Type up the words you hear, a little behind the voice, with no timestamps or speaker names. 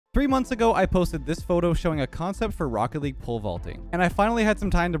3 months ago, I posted this photo showing a concept for Rocket League pole vaulting, and I finally had some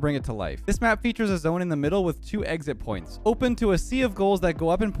time to bring it to life. This map features a zone in the middle with 2 exit points, open to a sea of goals that go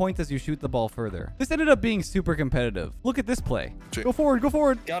up in points as you shoot the ball further. This ended up being super competitive. Look at this play. Go forward, go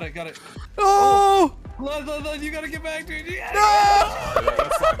forward. Got it, got it. Oh! Leth, you gotta get back, dude. Yeah.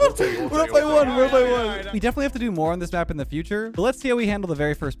 No! We're up by one, we're up by one. We definitely have to do more on this map in the future, but let's see how we handle the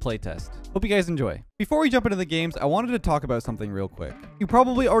very first playtest. Hope you guys enjoy. Before we jump into the games, I wanted to talk about something real quick. You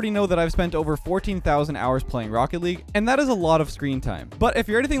probably already know that I've spent over 14,000 hours playing Rocket League, and that is a lot of screen time. But if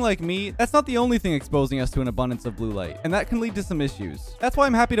you're anything like me, that's not the only thing exposing us to an abundance of blue light, and that can lead to some issues. That's why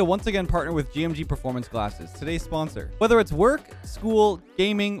I'm happy to once again partner with GMG Performance Glasses, today's sponsor. Whether it's work, school,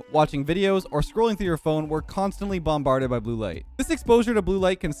 gaming, watching videos, or scrolling through your phone, we're constantly bombarded by blue light. This exposure to blue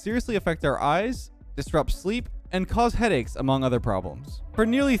light can seriously affect our eyes, disrupt sleep, and cause headaches, among other problems. For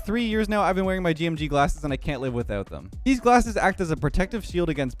nearly 3 years now, I've been wearing my GMG glasses and I can't live without them. These glasses act as a protective shield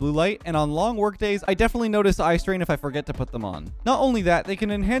against blue light, and on long work days, I definitely notice eye strain if I forget to put them on. Not only that, they can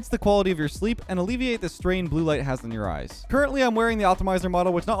enhance the quality of your sleep and alleviate the strain blue light has on your eyes. Currently, I'm wearing the Optimizer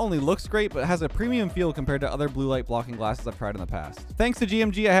model, which not only looks great, but has a premium feel compared to other blue light blocking glasses I've tried in the past. Thanks to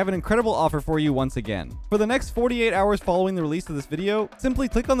GMG, I have an incredible offer for you once again. For the next 48 hours following the release of this video, simply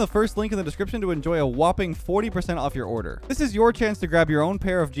click on the first link in the description to enjoy a whopping 40% off your order. This is your chance to grab your own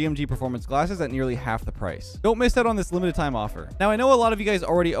pair of GMG Performance glasses at nearly half the price. Don't miss out on this limited time offer. Now, I know a lot of you guys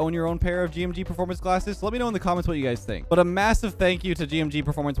already own your own pair of GMG Performance glasses, so let me know in the comments what you guys think. But a massive thank you to GMG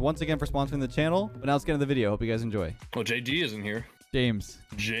Performance once again for sponsoring the channel. But now let's get into the video. Hope you guys enjoy. Well, JG isn't here. James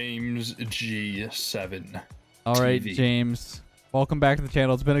G7. All right, TV. James. Welcome back to the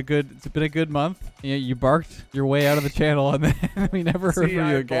channel. It's been a good month. Yeah, you barked your way out of the channel, and then we never heard from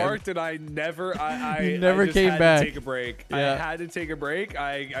you again. I barked, and I never just came back. To take a break. Yeah. I had to take a break.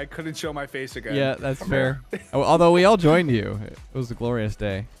 I couldn't show my face again. Yeah, that's fair. Although we all joined you, it was a glorious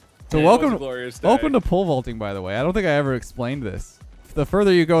day. So yeah, welcome to pole vaulting. By the way, I don't think I ever explained this. The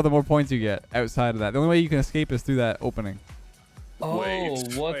further you go, the more points you get. Outside of that, the only way you can escape is through that opening. Oh, Wait,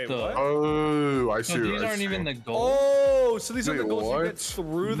 what the? what? Oh, I see. No, these aren't even the goals. Oh, so these are the Wait, goals you what? get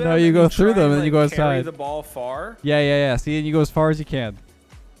through them? No, you go through them and then you go carry outside. the ball far? Yeah. See, and you go as far as you can.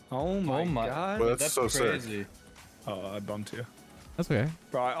 Oh my god. Well, that's so crazy. sick. Oh, I bumped you. That's okay.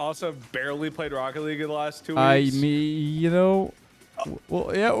 Bro, I also barely played Rocket League in the last 2 weeks. You know,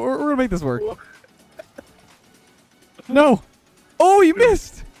 well, yeah, we're gonna make this work. No. Oh, you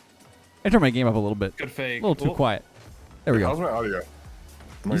missed. I turned my game up a little bit. Good fake. A little too quiet. There we How's go. my audio?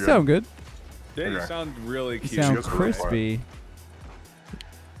 You sound good. Yeah, you Okay. sound really You cute. sound That's really crispy.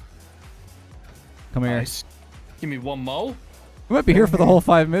 Come here. Nice. Give me one mo. We might be here for the whole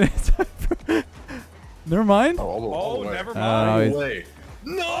 5 minutes. Never mind. All the way. Never Oh, mind. No way.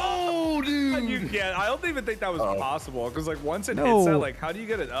 No, dude. You can't. I don't even think that was possible. Because like once it No. hits that, like how do you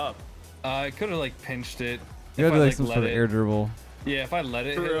get it up? I could have like pinched it. You if gotta I, do like like, some let sort of it. air dribble. Yeah, if I let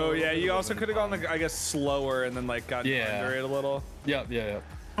it. hit True. it, Yeah, you would've also been could have gone fine. like I guess slower and then like got under it a little. Yeah.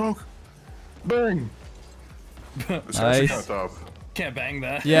 Oh, bang. This actually kind of tough. Can't bang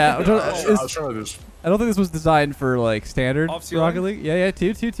that. Yeah. I was trying to just. I don't think this was designed for like standard Off-ceiling? Rocket League. Yeah.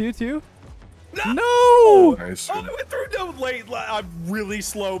 Two. No. Nice. Oh, I went through no late. I'm really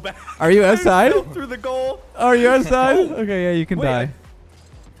slow back. Are you outside? I fell through the goal. Are you outside? Okay, yeah, you can Wait, die.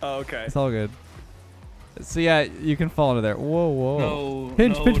 Oh, okay. It's all good. So yeah, you can fall into there. Whoa. No.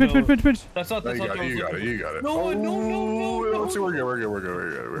 Pinch. That's not. No, That's you not. got it. You got it. No. Let's see. We're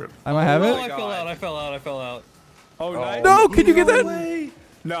good. I might have Oh, it. I fell out. Oh, nice. No, can you get that? Way.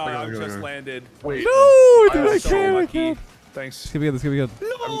 No, I Okay. just landed. Wait. No, dude, I so can't. lucky. Thanks. It's gonna be good. I've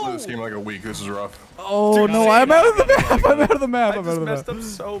been playing this game like a week. This is rough. Oh Dude, no, same. I'm out of the map. I'm out of the map. I I'm out just of the messed map. up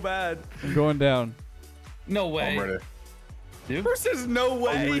so bad. I'm going down. No way. I'm ready. Dude. There's just no Oh, you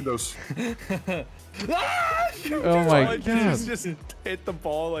way. read those. Oh my Like, god. just hit the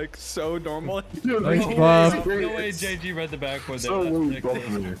ball like so normally. Nice No buff. way, no way JG read the backward there. So That's really sick.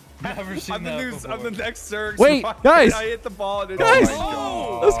 bumping me. Never seen that before. I'm the next Zerg. Wait, guys. I hit the ball and it Guys.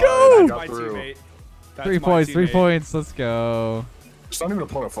 Oh, Let's go. That's Got my through. teammate. That's 3 my points. 3 teammate. points. Let's go. It's not even a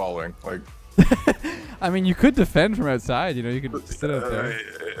point of following. Like. I mean, you could defend from outside. You know, you could sit out there.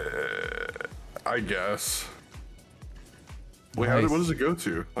 I guess. Wait, Nice. what does it go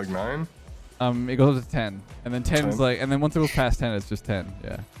to? Like 9? It goes up to 10, and then 10's 10? like, and then once it goes past 10, it's just 10.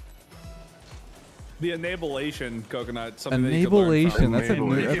 Yeah. The enablation coconut. Something that you could learn Enablation. from. That's a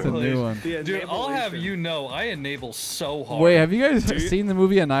new one. The Dude, I'll have enablation. you know, I enable so hard. Wait, have you guys Dude. seen the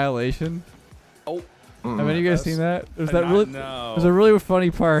movie Annihilation? Oh, Have any of you guys seen that? There's that not- really, no. there's a really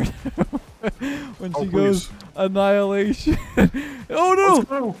funny part when she Oh, goes please. Annihilation. Oh no! Let's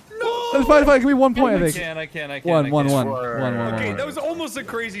go. No! It's fine, fine. Give me 1 point, I think. I can't. One. Okay, that was almost a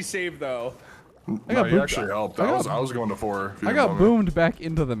crazy save, though. I got No, you boomed. actually helped. I was going to 4. if you I didn't got know me. boomed back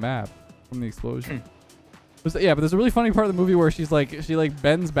into the map from the explosion. Yeah, but there's a really funny part of the movie where she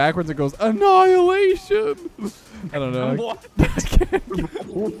bends backwards and goes annihilation. I don't know. What?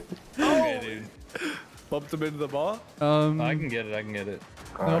 Okay, dude. Bumped him into the ball. I can get it.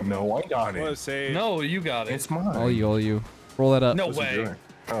 No, I got What it. a save. No, you got it. It's mine. all you. Roll that up. No What's he way. doing?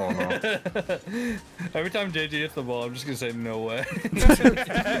 Oh no. Every time JG hits the ball, I'm just gonna say no way.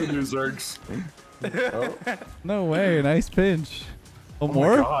 New Zergs. Oh. No way. Nice pinch. One Oh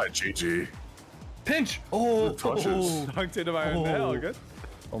more? my God, GG. Pinch. Oh, Good touches. Dunked into my own net. All good.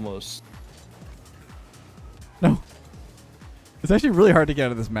 almost. No. It's actually really hard to get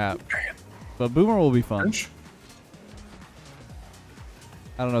out of this map. But Boomer will be fun. Pinch.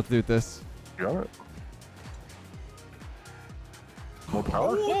 I don't know what to do with this. You got it. More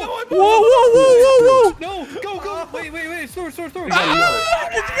power. Whoa. No, go. Wait. Store.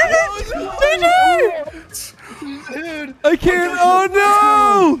 Dude. I can't.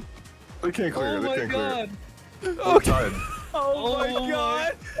 Oh They can't clear. Oh They my can't god. clear. Oh, tied. Oh my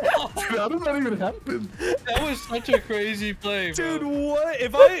god. Dude, how did that even happen? That was such a crazy play, bro. Dude, what?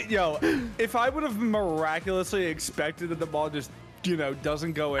 If I would have miraculously expected that the ball just,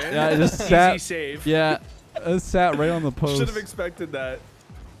 doesn't go in. Yeah, it just easy sat. save. Yeah. It sat right on the post. Should have expected that.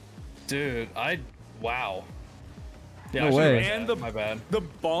 Dude, wow. Yeah, No I should've way. read And that. My bad. The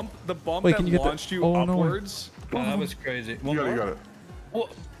bump Wait, that can you get launched the- you oh, no. upwards. Oh, that was crazy. One You more? got it. Well,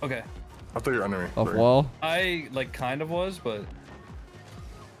 okay. I thought you were under me. Off Sorry. wall. I kind of was, but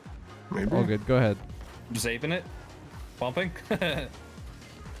Maybe. All good. Go ahead. saving it, bumping.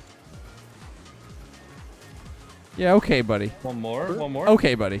 Yeah. Okay, buddy. One more.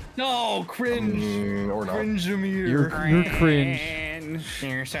 Okay, buddy. No, cringe. Or not. Cringe-a-mere. You're cringe.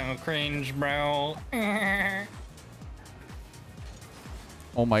 You're so cringe, bro.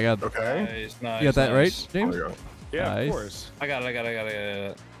 Oh my god. Okay. Nice. You got that right, Oh, James? you got it. Yeah, Nice. of course. I got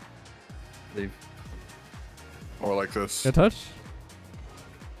it. Leave. Or like this. Good touch.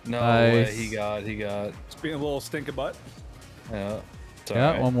 No Nice. way. He got. It's being a little stink butt. Yeah. It's Yeah.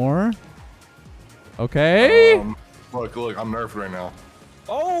 alright. One more. Okay. Look, I'm nerfed right now.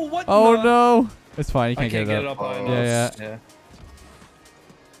 Oh, what? Oh the- no. It's fine. You I can't can't get it up. high Oh. enough. Yeah.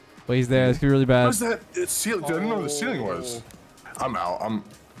 But he's there. It's gonna be really What bad. is that? It's ceiling. Dude, I didn't know where the ceiling was. I'm out.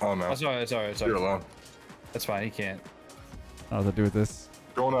 Oh no. It's alright. You're alone. That's fine. He can't. I don't know what to do with this.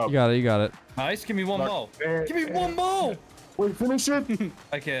 Going up. You got it. Nice. Give me one more. Eh, Give me one more. Wait, finish it.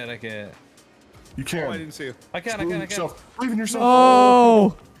 I can't. You Oh, I can. didn't see you. I can't. Believe in yourself. Believe in yourself.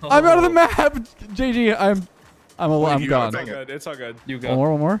 Oh, I'm out of the map. JG, I'm you gone. got It's all good. It's all good. You One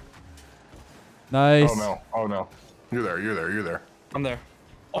go. more. Nice. Oh no. You're there. I'm there.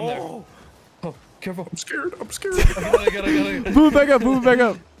 I'm there. Oh, Oh, careful. I'm scared. I got it. Move back up.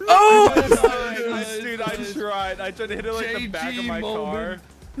 Oh, dude, I tried. I tried to hit it like the back of my car. moment.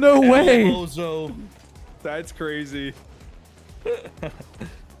 no way. Bozo. That's crazy.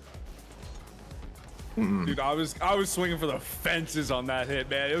 Dude, I was swinging for the fences on that hit,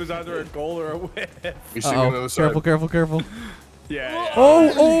 man. It was either a goal or a whiff. You see on the Uh-oh. other side. Careful. Yeah.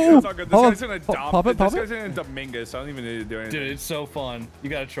 Oh. It's all good. This Hold guy's on. gonna adopt Pop it. This guy's gonna Dominguez. I don't even need to do anything. Dude, it's so fun. You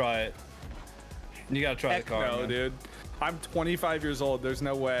gotta try it. You gotta try Heck the car. no, man. dude. I'm 25 years old. There's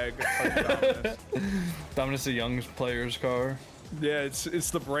no way I could adopt this. Dominus a young player's car. Yeah, it's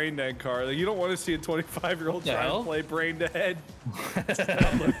the brain dead car. Like, you don't want to see a 25-year-old The try hell? to play brain dead. Does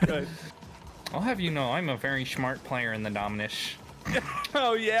not look good. I'll have you know, I'm a very smart player in the Dominus.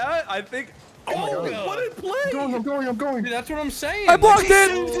 Oh yeah, I think. Oh, God. what a play! I'm going. Dude, that's what I'm saying. I blocked Like,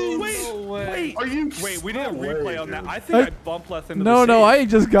 it. no way. Wait, Are you? we need a No replay way, on that. dude. I think I bumped Leth into the No, save. I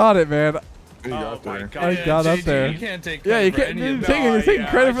just got it, man. You got Oh my there. god. I got up JG, there. You can't take Yeah, you credit for can't. any of You're that. taking, taking yeah,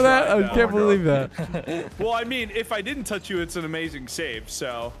 credit I for that. tried I that. can't Oh my believe that. Well, I mean, if I didn't touch you, it's an amazing save.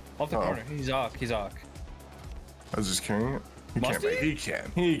 So. Off the Uh-oh. corner. He's Ock. I was just carrying it. He Must can't. he? He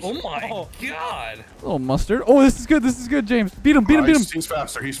can. He Oh can. my Oh. god. Oh, mustard. Oh, this is good, James. Beat him. He's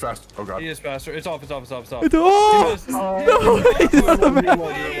faster. He's fast. Oh god. He is faster. It's off. Oh, No! he's on the map.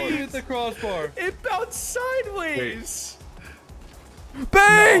 He hit the crossbar. It bounced sideways.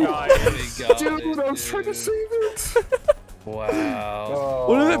 Bang! Nice. He got Dude, it, I was trying to dude. save it. Wow.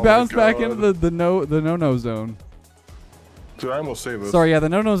 What if it my bounced back God. into the no zone? Dude, I almost saved this. Sorry, yeah, the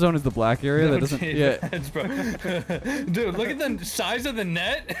no zone is the black area that No doesn't. Yeah. defense, bro. Dude, look at the size of the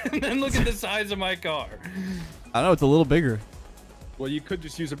net, and then look at the size of my car. I know it's a little bigger. Well, you could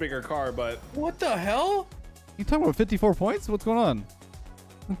just use a bigger car, but What the hell? You talking about 54 points? What's going on?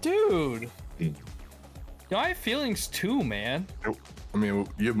 Dude. Yo, I have feelings too, man. I mean,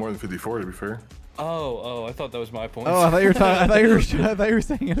 you have more than 54 to be fair. Oh, I thought that was my point. Oh, I thought you were talking. I thought you were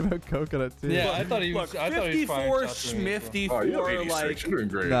saying it about coconut too. Yeah, I thought he was. Look, I thought he was 54, fine. Schmifty, You have 4, 86. like. You're doing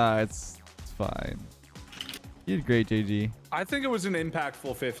great. Nah, it's fine. You did great, JG. I think it was an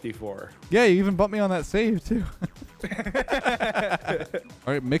impactful 54. Yeah, you even bumped me on that save too.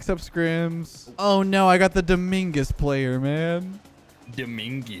 All right, mix up scrims. Oh no, I got the Dominguez player, man.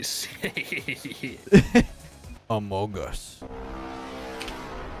 Dominguez. Among Us.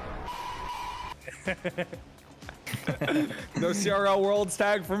 No CRL Worlds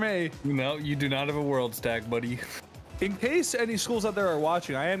tag for me. No, you do not have a world stack, buddy. In case any schools out there are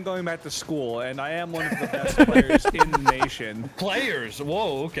watching, I am going back to school, and I am one of the best players in the nation. Players.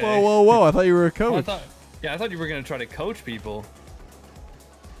 Whoa. Okay. Whoa! I thought you were a coach. I thought you were gonna try to coach people.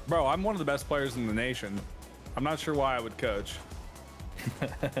 Bro, I'm one of the best players in the nation. I'm not sure why I would coach.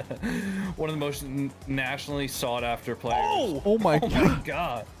 One of the most nationally sought after players. Oh my Oh god. my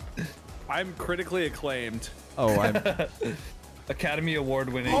god. I'm critically acclaimed. Oh, I'm. Academy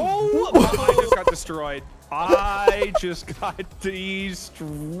Award winning. Oh, I just got destroyed. I just got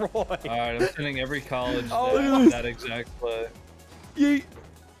destroyed. All right, I'm sending every college Oh, that exact play. Yeet.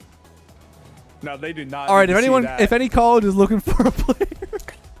 No, they do not. All right, need to see that. if any college is looking for a player,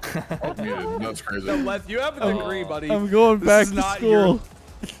 Yeah, that's crazy. No, Leth, you have a degree, buddy. I'm going This back is to not school.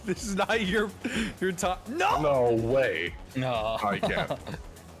 This is not your top. No. No way. No. I can't.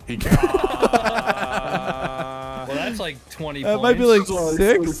 He can't. Well, that's like 20 That points. might be like Sorry,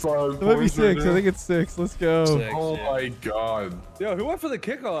 6. 45 It might be points 6. right I think it's 6. Let's go. 6, Oh yeah. my god. Yo, who went for the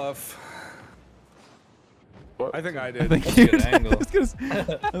kickoff? What? I think I I did. think That's a good angle.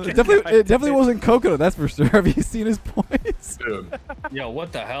 it definitely wasn't coconut. That's for sure. Have you seen his points? Dude. Yo,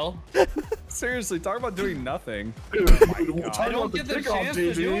 what the hell? Seriously, talk about doing nothing. Dude, God. talk I about don't the get the kickoff, chance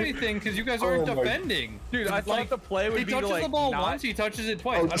to do JG. anything because you guys aren't Oh my- defending. Dude, I thought the play would He be to touches like the ball not. once, he touches it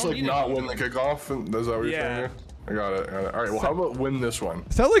twice. Oh, I just don't like need not it. win the kickoff? And is that what you're Yeah. saying here? I got it. All right, well, how about win this one?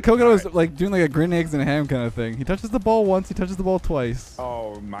 Sounds like coconut was like doing like a green eggs and ham kind of thing. He touches the ball once. He touches the ball twice.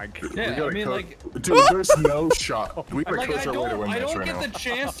 Oh my god. Yeah, We gotta I mean, coach- like, Dude, there's no shot. We gotta like coach our way to win I this don't right get now. the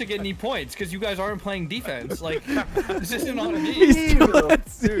chance to get any points because you guys aren't playing defense. Like, this isn't on me. He's still at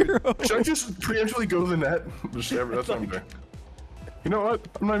 0. Should I just preemptively go to the net? Just that's what I'm doing. You know what?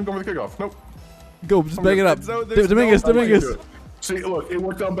 I'm not even going for the kickoff. Nope. Go, just bang it up. So there's Dominguez, no- I'm not gonna Dominguez. do it. See, look, it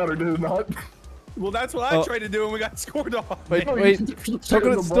worked out better, did it not? Well, that's what I Oh. tried to do, and we got scored off. Wait, No, wait. you just hit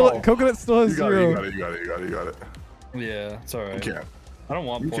Coconut the still, ball. coconut still has You got it, 0. you got it, you got it, you got it, you got it. Yeah, it's all right. You can't. I don't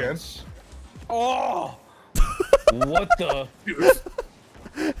want You can. points. Oh, What the?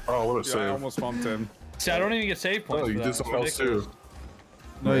 Oh, what a yeah, I save. almost bumped him. See, I don't even get save points. Oh, for you that. did It's something else ridiculous. too.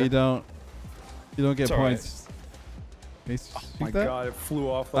 No, you don't. You don't get It's all right. points. Can you shoot My that? god, it flew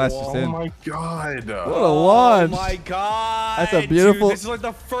off the That's wall. just Oh in. my god. What a Oh launch. my god. That's a beautiful- Dude, this is like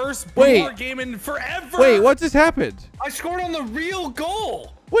the first Wait. board game in forever. Wait, what just happened? I scored on the real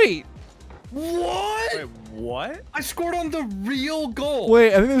goal. Wait, What? Wait, what? I scored on the real goal.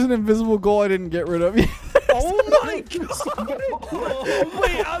 wait. I think there's an invisible goal I didn't get rid of. Oh my god.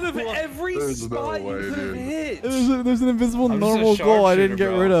 Wait, out of every There's no spot way, you could have dude. hit. There's an invisible I'm just a normal goal I didn't get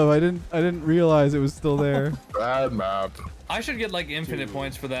sharpshooter, rid bro. of. I didn't realize it was still there. Bad map. I should get like infinite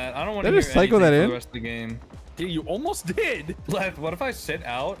points for that. I don't want to Did I hear just psycho anything that for in? the rest of the game. Dude, you almost did. Left. What if I sit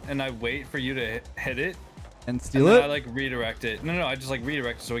out and I wait for you to hit it, And steal and then it? I like redirect it? No, I just like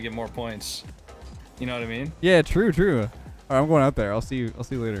redirect it so we get more points. You know what I mean? Yeah, true. All right, I'm going out there. I'll see you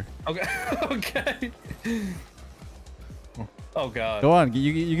later. Okay. Okay. Oh god. Go on.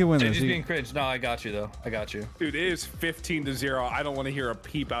 You can win Dude, this. just You- being cringe. No, I got you though. I got you. Dude, it is 15-0. I don't want to hear a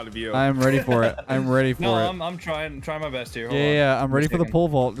peep out of you. I'm ready for it. I'm ready for No, it. I'm trying my best here. Hold on. Yeah, I'm ready Give for me the a pole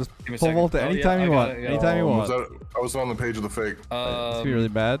vault. Just Give me a pole second. vault at Oh, any yeah, time I you got want. it, yeah. Anytime you Was want. that, I was on the page of the fake. This be really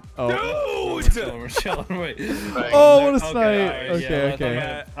bad. Oh. Dude! We're chilling. Wait. Oh, what a Okay, snipe. alright, Okay, yeah,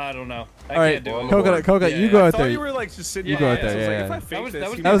 okay. I don't know. I All right, can't do it. Coconut, Yeah, you go I out thought there. you were like just sitting You there. go out I was there, like, yeah, if I yeah. fake was- this, that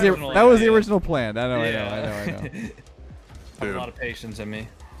was you That was guys the are that was the yeah. original plan. I know. I have a Dude. lot of patience in me.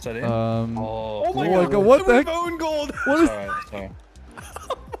 Is that it? Oh my Oh, god, what I the would have heck? owned gold. What is? Sorry. Oh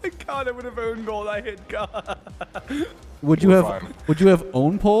my god, I would have owned gold. I hit god. Would you We're have? fine. Would you have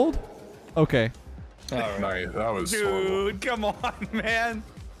own pulled? Okay. All right. Nice. That was horrible. Dude, come on, man.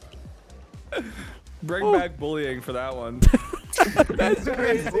 Bring Oh. back bullying for that one. That's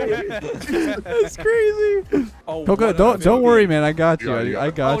crazy. That's crazy. Oh, Coconut, what don't a- worry, man. I got you. You got it, you got I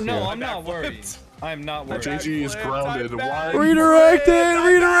it. got Oh you. no, I'm not Backflipped. worried. I'm not worried. JG is grounded. Why? Redirect it.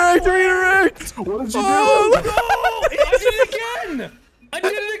 Redirect. What did you Oh, do? I did it again! I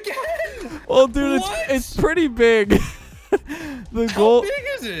did it again! well, dude, What? it's pretty big. The How goal. big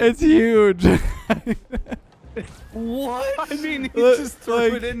is it? It's huge. What? I mean, he Look, just threw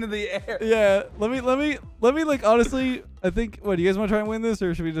like- it into the air. Yeah. Let me like honestly. I think. What do you guys want to try and win this,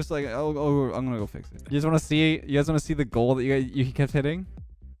 or should we just like? Oh, I'm gonna go fix it. You guys want to see? You guys want to see the goal that you kept hitting?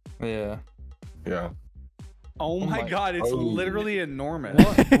 Yeah. Yeah. Oh my god, it's Oh. literally enormous.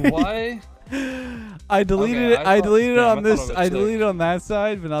 What? Why? I deleted Okay, it. I thought- deleted it damn, on I thought this. it was I sick. deleted it on that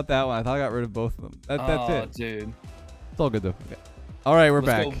side, but not that one. I thought I got rid of both of them. That's Oh, it. dude. It's all good though. Okay. All right, we're Let's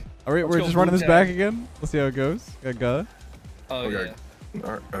back. go- All right, let's we're go just running blue this back tag. again. Let's see how it goes. Go. Oh Okay. yeah.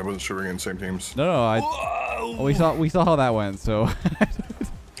 All right. I wasn't sure we were in the same teams. No. Whoa. We saw how that went. So.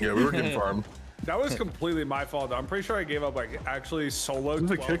 Yeah, we were getting farmed. That was completely my fault. I'm pretty sure I gave up like actually solo It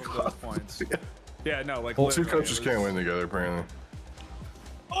was a 12 of those kickoff. points. Yeah, no, like Two literally, coaches it can't was- win together, apparently.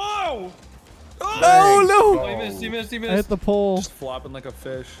 Oh! Oh no! Oh, you missed. You missed. You I hit missed. the pole. Just flopping like a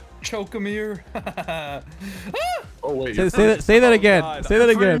fish. Chokamir. Oh wait. Say that again. God. Say that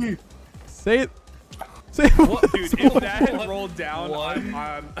again. Say it. Say What, dude? If that had What? rolled down, What?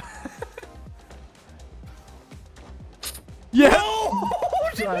 I'm Yeah.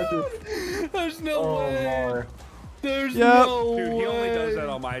 There's no Oh way. my. There's Yep. no dude, way. he only does that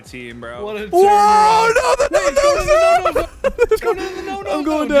on my team, bro. What a Whoa! turnaround. No! Let's go to the no. I'm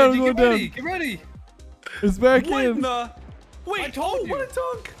going down. I'm going Get down. ready. Get ready. It's back What in. the? Wait, I told you. what a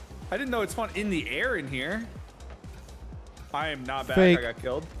dunk! I didn't know it's fun in the air in here. I am not back. Fake. I got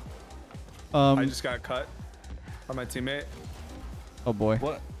killed. I Um. just got cut by my teammate. Oh boy.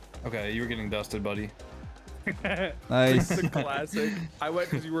 What? Okay, you were getting dusted, buddy. Nice. The classic. I went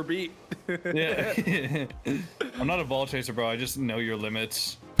because you were beat. Yeah. I'm not a ball chaser, bro. I just know your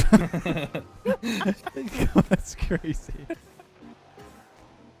limits. That's crazy.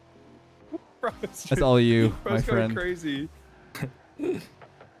 Bro, it's That's all you, bro, my it's going friend. crazy.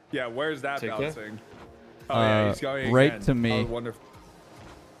 Yeah, where's that Take that. bouncing? Oh yeah, he's going right again. to me. Oh, wonderful.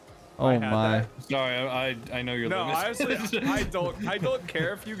 I Oh had my. that. Sorry, I know your No, limits. honestly, I don't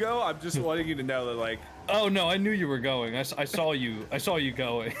care if you go. I'm just wanting you to know that, like, Oh no, I knew you were going. I saw you. I saw you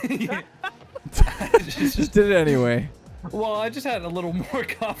going. Just did it anyway. Well, I just had a little more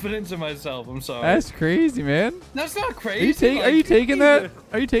confidence in myself. I'm sorry. That's crazy, man. That's not Are crazy. you taking? Are you taking that?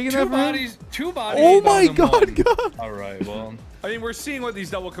 Are you taking Two that, man? bodies. Two bodies. Oh down my to God, one. God. All right. Well. I mean, we're seeing what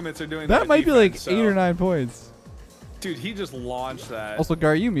these double commits are doing. to That the might be like defense, 8 or so- 9 points. Dude, he just launched that. Also,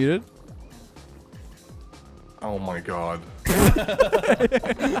 Gar, you muted. Oh my god.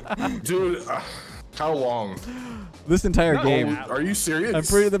 Dude, how long? This entire No. game. Are you serious? I'm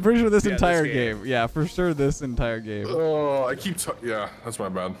pretty sure this Yeah, this entire game. game. Yeah, for sure this entire game. Oh, I keep. Yeah, that's my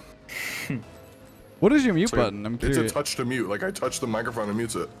bad. What is your mute It's like- button? I'm It's curious. a touch to mute. Like I touch the microphone and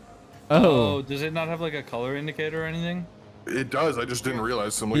mutes it. Oh. Does it not have like a color indicator or anything? It does. I just didn't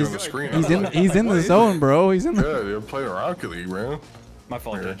realize. I'm looking on the screen. He's in the zone, bro. He's in the. Yeah, you're playing a Rocket League, bro. My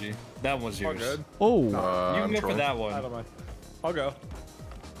fault, Okay. G. That one was All yours. good. Oh. You I'm can go for trolling. that I one. don't mind. I'll go.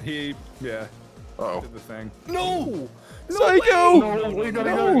 He, yeah, Uh-oh. did the thing. No! Psycho. No, we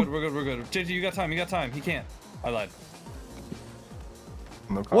gotta We're go. good, we're good, we're good. JJ, you got time, you got time. He can't. I lied.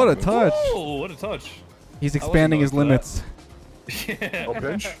 No What a confidence. touch. Oh, what a touch. He's wasn't expanding going his for that. limits. Yeah. Oh,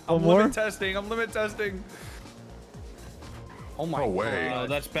 pinch? One I'm more? limit testing. I'm limit testing. Oh my No way. No, god.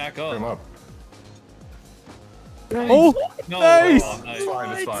 that's back Put him up. up. Oh, No, nice. oh, nice. It's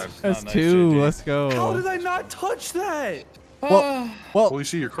fine. It's fine. That's nice, 2. JJ. Let's How did go. I not touch that? Well, Well, you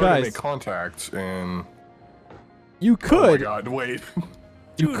see, your card guys. made contact, and you oh my could. god, wait.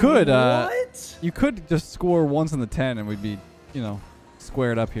 You Dude, could. What? You could just score once in the 10, and we'd be,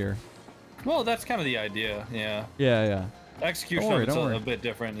 squared up here. well, that's kind of the idea. Yeah. Yeah. Execution Don't worry, of it's don't a worry. bit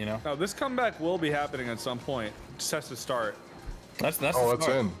different, you know. No, this comeback will be happening at some point. Just has to start. That's Oh, the that's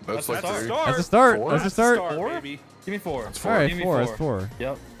start. in. That's like the That's a three. start. That's a start. Four? That's a That's start. start, Four? baby. Give me 4. That's All right, Give me 4. That's 4.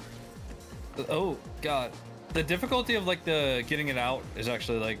 Yep. Oh god, the difficulty of like the getting it out is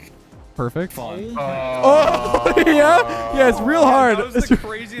actually like Perfect. fun. Oh, yeah. It's real hard. That was the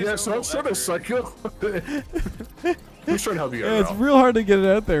craziest. Yeah, so I'm trying to psycho. I'm trying to help you Yeah, guys it's out. real hard to get it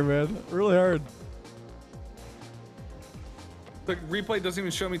out there, man. Really hard. The replay doesn't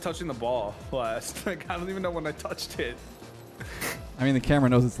even show me touching the ball last. Like, I don't even know when I touched it. I mean, the camera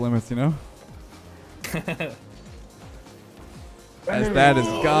knows its limits, you know? As that is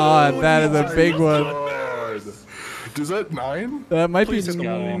gone. That is a big one. God. Is that 9? That might Please be just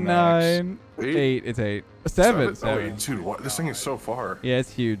gotta be 9. Eight? 8. It's 8. 7. Oh, 7. wait, dude, what? This thing is so far. Yeah,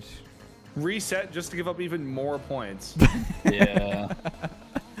 it's huge. Reset just to give up even more points. Yeah.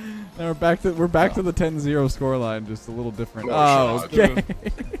 And we're back to the 10-0 scoreline, just a little different. Oh, Oh, shot. okay.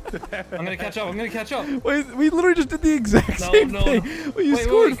 I'm gonna catch up. I'm gonna catch up. Wait, we literally just did the exact same thing. Wait, you Wait,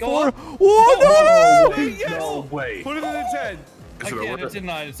 scored wait, go 4. up. Whoa, no! No way. Put it in the 10. I Is it can't. over? It's in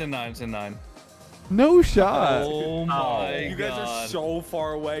 9. It's in 9. It's in 9. No shot. Oh my You guys god. are so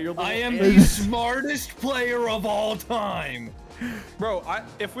far away. You're I am little the smartest player of all time. Bro,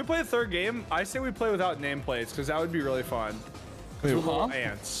 if we play a third game, I say we play without nameplates because that would be really fun. Wait, We're little huh?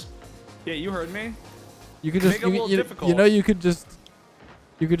 ants. Yeah, you heard me. You could just, Make it a little difficult. you know, you could just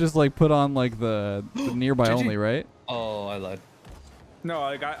like put on like the nearby GG. only, right? Oh, I lied. No,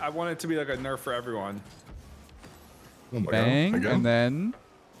 like I want it to be like a nerf for everyone. Oh my Bang, God. Again?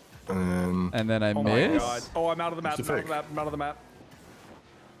 and then I Oh my miss. god. Oh, I'm out of the map. It's I'm a out of the map. I'm out of the map.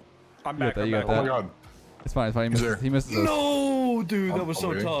 I'm You back. got that, I'm you back. got Oh my that. God. It's fine. It's fine. He's there. He misses us. No, dude, that was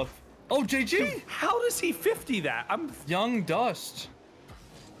so Okay. tough. Oh, JG. How does he 50 that? I'm Young Dust.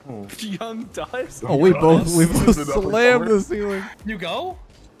 young dust. Oh, we both Ended up in slammed somewhere. the ceiling. You go?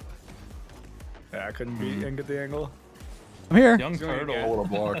 Yeah, I couldn't beat and get the angle. I'm here. Young doing it Turtle. again. Oh, what a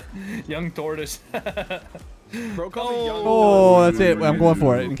block. Young Tortoise. Bro, call me young. Oh, that's it. I'm going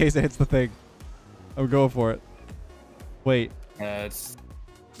for it in case it hits the thing. I'm going for it. Wait, That's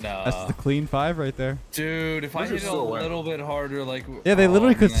that's nah. the clean 5 right there. Dude, if I Those are hit it a still win. little bit harder, like Yeah, they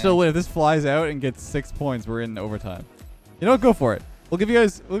literally oh, could man. still win. If this flies out and gets 6 points, we're in overtime. You know what? Go for it. We'll give you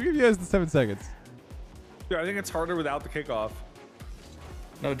guys the 7 seconds. Dude, I think it's harder without the kickoff.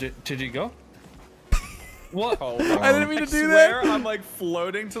 No, did you go? What? Oh, I didn't mean to do swear that. I'm like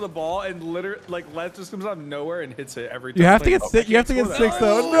floating to the ball and literally like Leth just comes out of nowhere and hits it every time. You have to Like, get 6. You have to get score 6 that.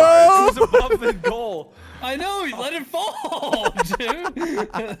 though. It No. was above the goal. I know, you let it fall, dude.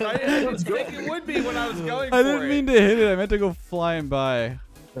 I didn't think it would be when I was going I for didn't it. mean to hit it. I meant to go flying by.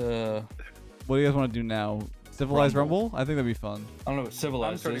 I What do you guys want to do now? Civilized Rumble? I think that'd be fun. don't know what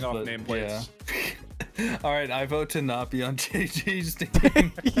civilized I'm turning is, off but nameplates. yeah. All right, I vote to not be on JG's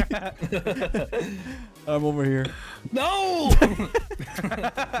team. I'm over here. No!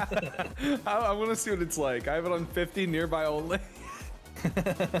 I want to see what it's like. I have it on 50 nearby only.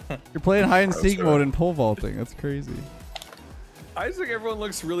 You're playing hide and That's seek right. mode and pole vaulting. That's crazy. I just think everyone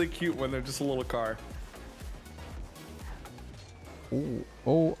looks really cute when they're just a little car.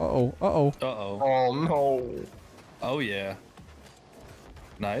 Oh, uh-oh. Uh-oh. Oh, no. Oh, yeah.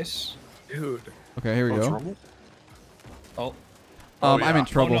 Nice. Dude. Okay, here we go. Trouble? Oh. I'm yeah. in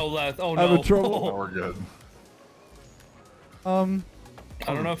trouble. Oh, no, Leth. Oh, no. I'm in trouble. Oh, we're good.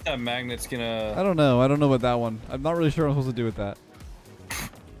 I don't know if that magnet's gonna... I don't know. I don't know about that one. I'm not really sure what I'm supposed to do with that.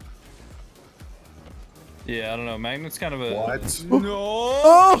 Yeah, I don't know. Magnet's kind of a... What? No.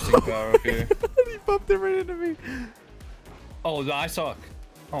 Oh! power up here. He bumped it right into me. Oh, I suck.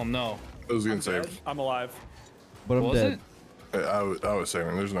 Oh, no. It was getting saved. I'm alive. But I'm Was dead. it? I was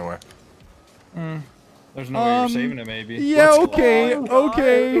saving. There's no way. There's no way you're saving it, maybe. Yeah, Let's okay, go.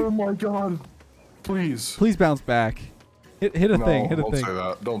 okay. Oh my God. Please. Please bounce back. Hit a No, thing, hit a don't thing. say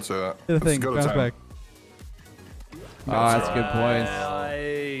that. Don't say that. Hit a Let's thing, go to bounce time. back. Ah, that's good points.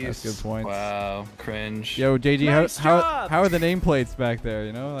 Nice. That's good points. Wow, cringe. Yo, JG, Nice how job. are the nameplates back there?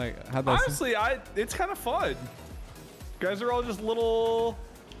 You know, like how that's Honestly, it's kind of fun. Guys are all just little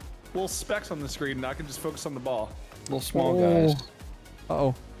specks on the screen, and I can just focus on the ball. Little small guys.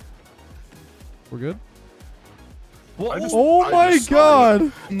 Uh-oh. We're good? What? Oh I my just saw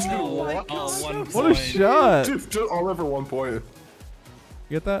god! No. my Oh, God. 1 What a point. shot! Dude, just all over 1 point.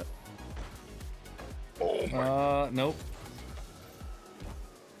 You get that? Oh my. Nope.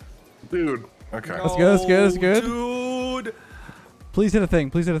 Dude. Okay. That's good, that's good, that's good. Dude. Please hit a thing,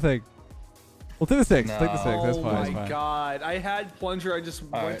 please hit a thing. We'll take the 6, take the 6, No. that's Oh fine, that's my fine. god. I had plunger, I just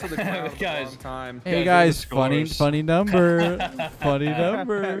went right. to the ground at the Guys. wrong time. Hey Guys, guys, what are the scores? funny number. Funny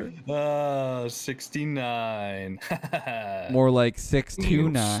number. 69. More like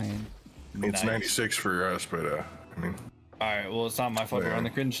 629. It's Nice. 96 for us, but I mean, All right, well, it's not my fault we're on the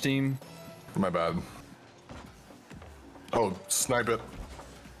cringe team. my bad. Oh, snipe it.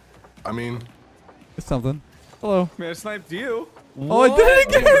 I mean, It's something. Hello. Man, I sniped you. Oh, I did it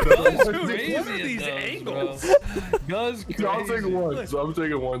again! Goes Dude, crazy what are at these those, angles? bro. Goes crazy. I'm taking ones. I'm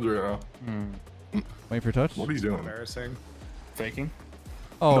taking ones right now. Wait for touch. What are you doing? Embarrassing. Faking.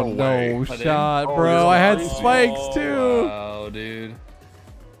 Oh, No way. no I did. shot, Oh, bro. he's I had alive. spikes too. Wow, dude.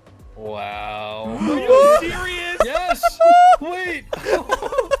 Wow. Are you serious? Yes! Wait!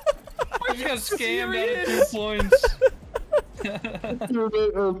 I just got scammed out of 2 points.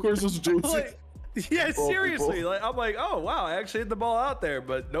 Of course, it's JC. Like, yeah, seriously. Like, I'm like, oh wow, I actually hit the ball out there,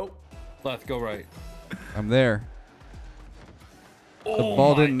 but nope. Left, go right. I'm there. The Oh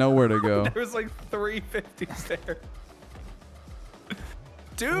ball my- didn't know where to go. There was like 350s there.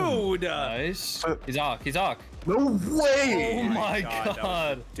 Dude. Nice. He's Ock. He's Ock. No way! Oh my God. That was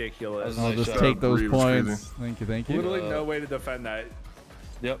god. ridiculous. That was I'll just nice take shot. those Three was points. crazy. Thank you, thank you. Literally no way to defend that.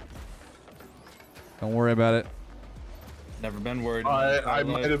 Yep. Don't worry about it. Never been worried. I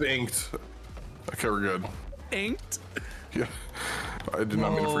might have inked. Okay, we're good. Inked. Yeah. I did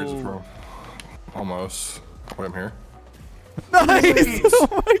not mean to freeze it No. for him. Almost. Wait, I'm here. Nice!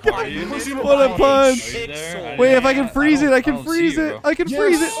 Oh my god! Are you? What a punch! Are you there? Wait, if I can freeze it, I can don't freeze see you, it. bro. I can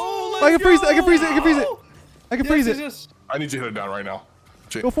freeze it. Oh, I can let's freeze it. I can freeze it. I can freeze it. go! I can freeze Yes, it. yes, I need you to hit it down right now.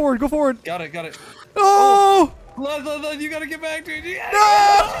 Go forward. Go forward. Got it. Got it. Oh! You gotta get back, dude. Yeah.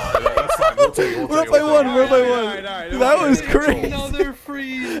 No! Yeah, that's fine. We'll take it. We're up by one. We're up by one. Alright, That was okay. crazy. Another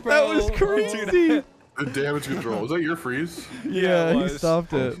freeze, bro. That was crazy. The damage control. Was that your freeze? Yeah, it he was.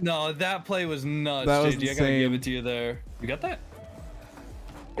 stopped it. No, that play was nuts, That was JG. I gotta insane. give it to you there. You got that?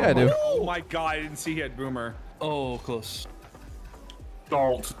 Yeah, I do. Oh my god, I didn't see he had boomer. Oh, close.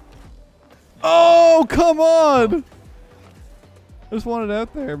 Don't. Oh, come on! Just want it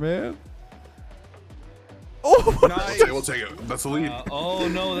out there, man. Oh, Nice. We'll take it. That's the lead. Oh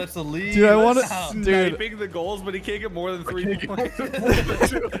no, that's the lead. dude, I want Let's to, out. dude. Sniping the goals, but he can't get more than 3 points.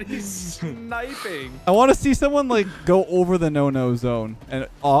 He's sniping. I want to see someone like go over the no-no zone and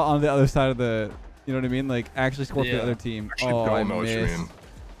on the other side of the, you know what I mean? Like actually score for the Yeah. other team. Actually, Oh, I don't know what you missed. mean.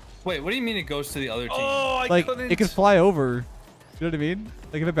 Wait, what do you mean it goes to the other team? Oh, I Like couldn't. it can fly over. You know what I mean?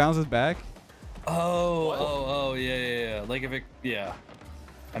 Like if it bounces back. Oh, yeah. Like if it, yeah.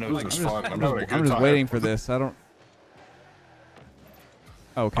 I know. This What is you're fun. I'm having a good I'm just time. waiting for this. I don't.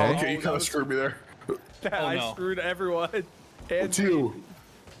 Okay. Okay, you that kind of was- screwed me there. I no. screwed everyone. And It's you.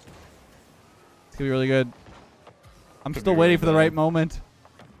 It's gonna be really good. I'm Could still be waiting really for the bad. right moment.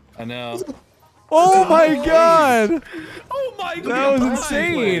 I know. Oh my god! Oh my god. That was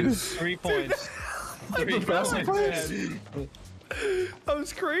Passing insane. plays. 3 points. 3 Passing points. plays. That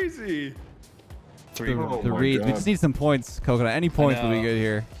was crazy. 3 The, points. the my reads. We God. just need some points, Coconut. Any points would be know. good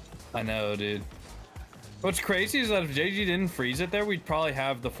here. I know, dude. What's crazy is that if JG didn't freeze it there, we'd probably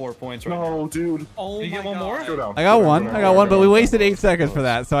have the 4 points right now. No, dude. Oh Did you my get one god. more? Go down. I got Go down, one. go down, I got go one, down, but we go wasted down. 8 seconds for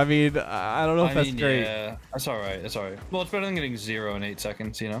that. So I mean, I don't know if I that's mean, great. yeah, that's all right. That's all right. Well, it's better than getting 0 in 8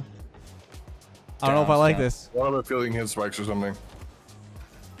 seconds, you know? I don't know if I like Down. this. What about feeling his spikes or something? I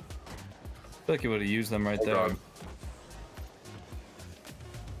feel like you would have used them right Oh, there. God.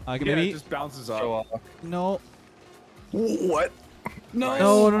 I can Yeah, maybe. it just bounces up. Show off. No. What? No,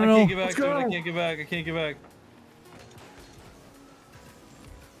 No, no, I no. can't get back, Let's dude. I go. can't get back. I can't get back.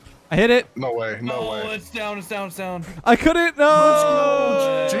 I hit it. No way. No Oh, way. it's down. It's down. It's down. I couldn't.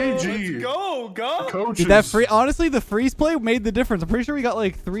 No. GG. Go. Coaches. Dude, that free. Honestly, the freeze play made the difference. I'm pretty sure we got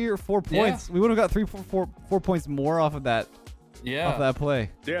like 3 or 4 points. We would have got 4 points more off of that Yeah. play.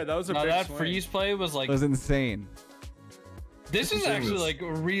 Yeah, that was a Now big that swing. freeze play was like. It was insane. This is I've seen actually this. like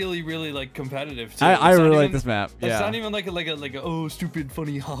really like competitive too. I It's not really like even- this map. It's not Yeah. even like a oh stupid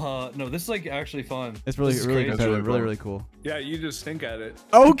funny haha. No, this is like actually fun. It's really This is really crazy. competitive. really Really fun. really cool. Yeah, you just stink at it.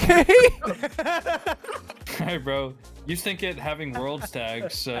 Okay. Hey, bro. You stink at having worlds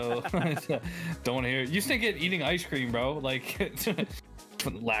tags, so don't want to hear it. You stink at eating ice cream, bro. Like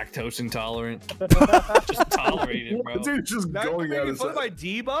lactose intolerant. Just tolerate it, bro. Dude, just Now going you're at making his fun of my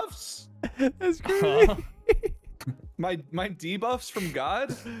debuffs? That's great. Huh? My debuffs from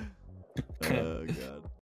God? Oh god.